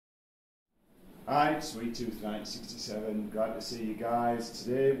Hi, Sweet Tooth 1967. Glad to see you guys.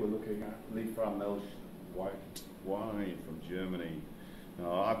 Today we're looking at liebfraumilch white wine from Germany.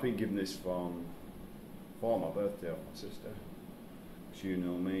 Now, I've been given this for my birthday of my sister. As you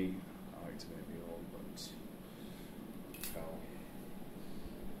know me, I like to make me old, but well,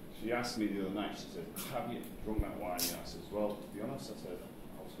 she asked me the other night, she said, have you drunk that wine yet? I said, well, to be honest, I said,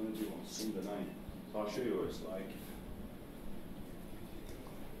 I was going to do it on Sunday night. So I'll show you what it's like.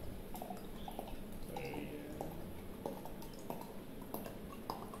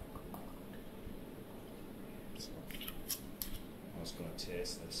 I was going to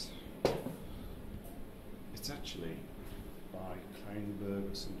taste this. It's actually by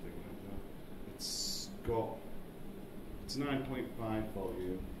Kleinberg or something like that. It's 9.5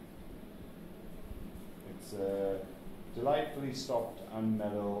 volume. It's delightfully soft and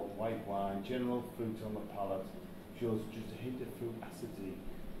mellow white wine, general fruit on the palate, shows just a hint of fruit acidity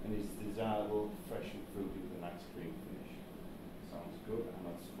and is desirable, fresh and fruity with a nice cream finish. Sounds good, and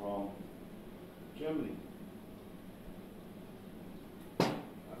that's from Germany.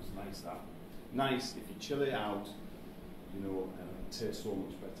 That's nice, that. Nice if you chill it out, you know, and it tastes so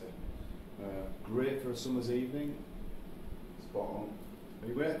much better. Great for a summer's evening. Spot on.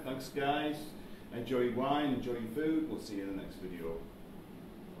 Anyway, thanks guys. Enjoy your wine, enjoy your food. We'll see you in the next video.